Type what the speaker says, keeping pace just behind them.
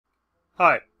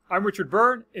Hi, I'm Richard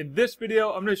Byrne. In this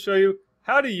video, I'm going to show you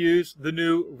how to use the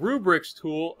new Rubrics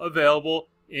tool available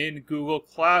in Google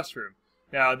Classroom.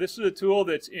 Now, this is a tool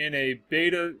that's in a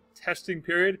beta testing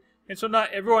period, and so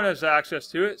not everyone has access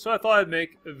to it, so I thought I'd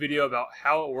make a video about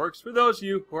how it works for those of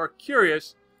you who are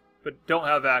curious but don't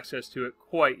have access to it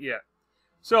quite yet.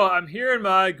 So I'm here in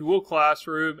my Google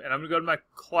Classroom, and I'm going to go to my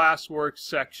classwork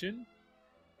section,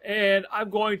 and I'm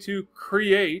going to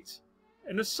create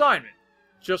an assignment,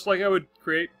 just like I would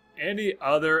create any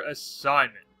other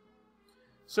assignment.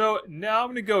 So now I'm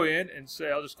going to go in and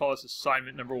say, I'll just call this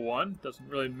assignment number 1. Doesn't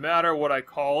really matter what I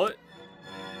call it.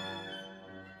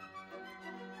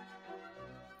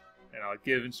 And I'll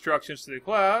give instructions to the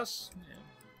class.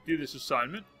 Do this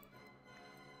assignment.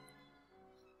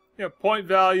 Point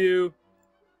value,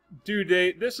 due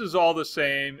date. This is all the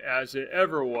same as it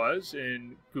ever was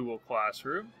in Google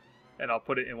Classroom. And I'll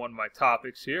put it in one of my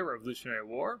topics here, Revolutionary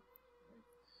War.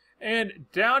 And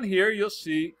down here, you'll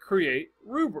see Create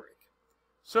Rubric.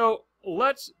 So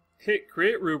let's hit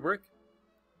Create Rubric.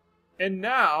 And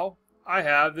now I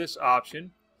have this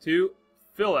option to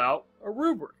fill out a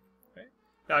rubric. Okay?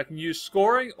 Now I can use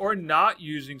scoring or not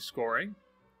using scoring.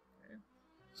 Okay?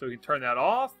 So we can turn that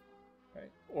off, okay?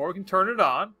 Or we can turn it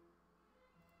on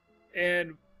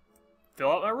and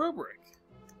fill out my rubric.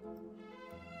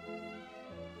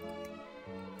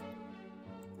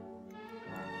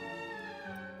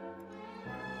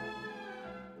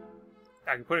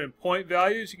 I can put in point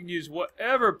values. You can use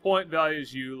whatever point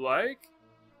values you like.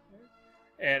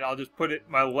 And I'll just put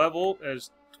my level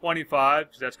as 25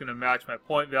 because that's going to match my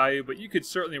point value. But you could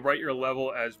certainly write your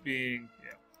level as being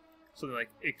something like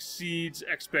exceeds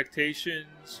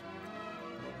expectations.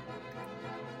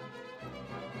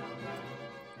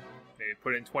 Maybe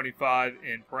put in 25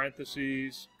 in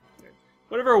parentheses.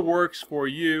 Whatever works for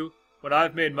you. When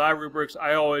I've made my rubrics,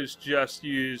 I always just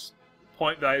use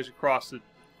point values across the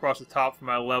top for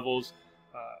my levels.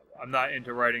 I'm not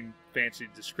into writing fancy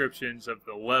descriptions of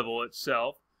the level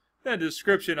itself. Then the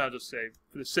description, I'll just say,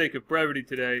 for the sake of brevity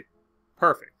today,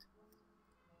 perfect.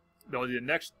 Then we'll do the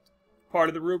next part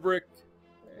of the rubric.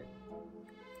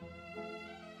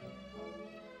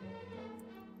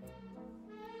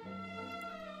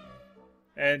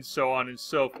 And so on and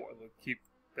so forth. We'll keep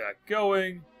that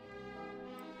going.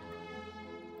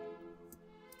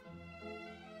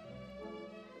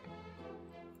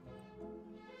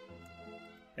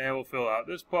 And we'll fill out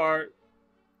this part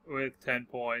with 10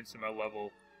 points, and my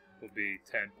level will be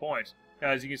 10 points. Now,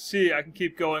 as you can see, I can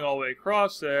keep going all the way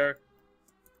across there.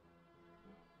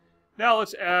 Now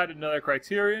let's add another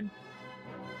criterion.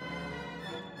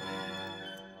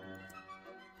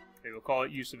 Okay, we'll call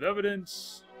it use of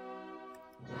evidence.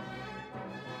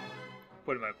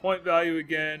 Put in my point value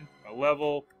again, my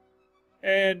level,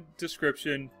 and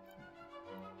description.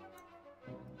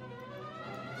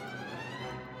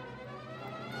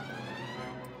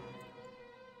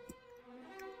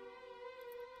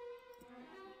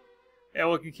 And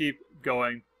we can keep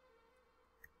going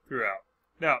throughout.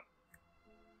 Now,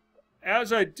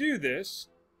 as I do this,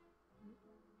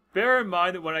 bear in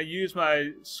mind that when I use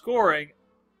my scoring,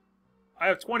 I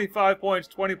have 25 points,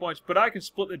 20 points, but I can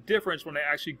split the difference when I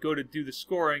actually go to do the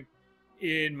scoring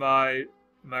in my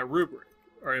rubric,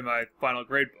 or in my final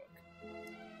gradebook.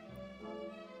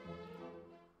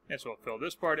 And so I'll fill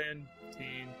this part in,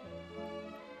 15.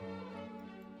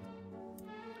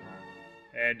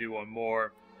 And do one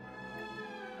more.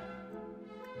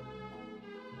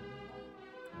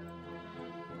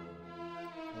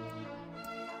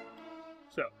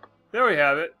 So, there we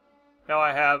have it. Now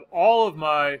I have all of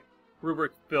my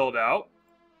rubric filled out.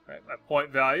 Right, my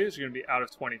point values are going to be out of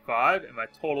 25, and my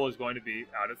total is going to be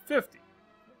out of 50.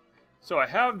 So I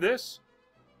have this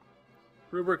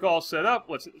rubric all set up.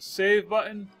 Let's hit the Save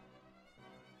button.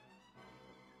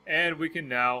 And we can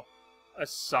now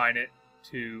assign it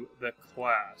to the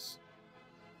class.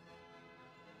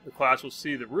 The class will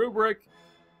see the rubric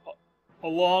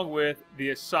along with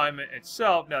the assignment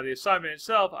itself. Now the assignment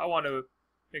itself, I want to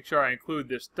make sure I include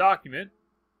this document.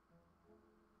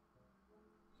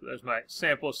 So there's my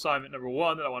sample assignment number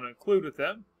 1 that I want to include with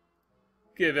them.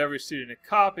 Give every student a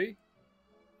copy.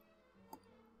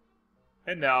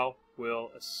 And now we'll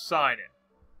assign it.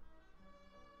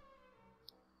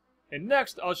 And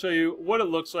next I'll show you what it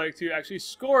looks like to actually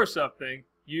score something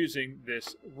using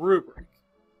this rubric.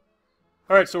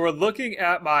 Alright, so we're looking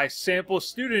at my sample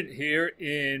student here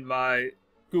in my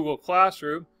Google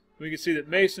Classroom. We can see that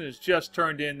Mason has just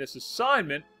turned in this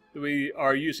assignment that we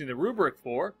are using the rubric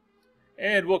for.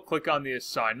 And we'll click on the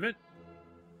assignment.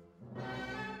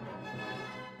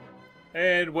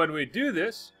 And when we do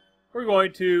this, we're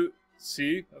going to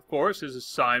see, of course, his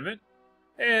assignment.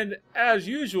 And as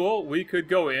usual, we could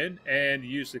go in and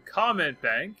use the comment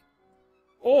bank,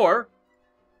 or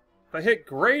if I hit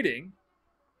grading,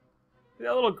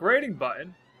 that little grading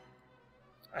button,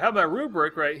 I have my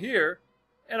rubric right here,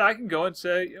 and I can go and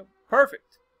say,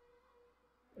 perfect.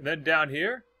 And then down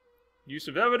here, use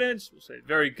of evidence, we'll say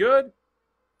very good.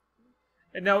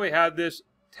 And now we have this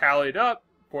tallied up,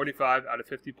 45 out of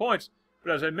 50 points.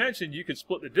 But as I mentioned, you could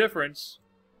split the difference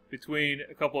between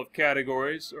a couple of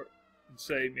categories, or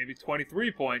say maybe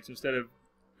 23 points instead of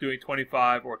doing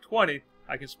 25 or 20.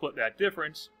 I can split that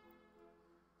difference.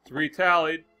 3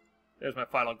 tallied. There's my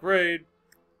final grade.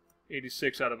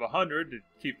 86 out of 100 to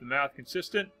keep the math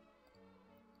consistent.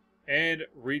 And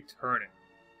return it.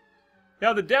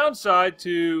 Now the downside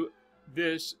to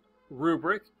this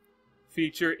rubric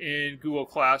feature in Google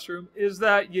Classroom is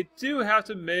that you do have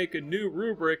to make a new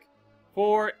rubric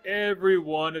for every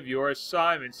one of your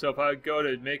assignments. So if I go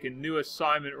to make a new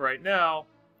assignment right now,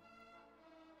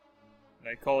 and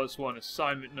I call this one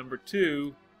assignment number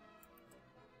 2,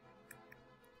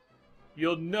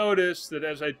 you'll notice that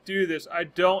as I do this, I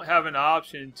don't have an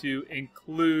option to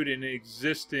include an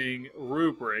existing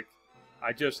rubric.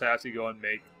 I just have to go and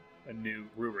make a new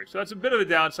rubric. So that's a bit of a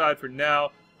downside for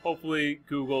now. Hopefully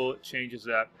Google changes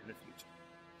that in the future.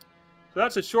 So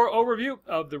that's a short overview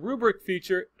of the rubric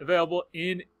feature available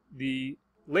in the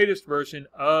latest version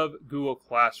of Google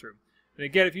Classroom. And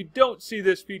again, if you don't see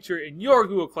this feature in your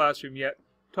Google Classroom yet,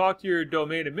 talk to your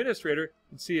domain administrator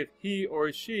and see if he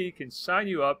or she can sign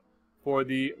you up for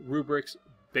the Rubrics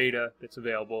beta that's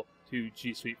available to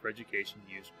G Suite for Education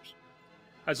users.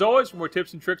 As always, for more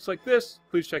tips and tricks like this,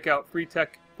 please check out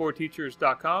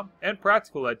freetech4teachers.com and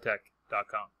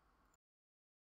practicaledtech.com.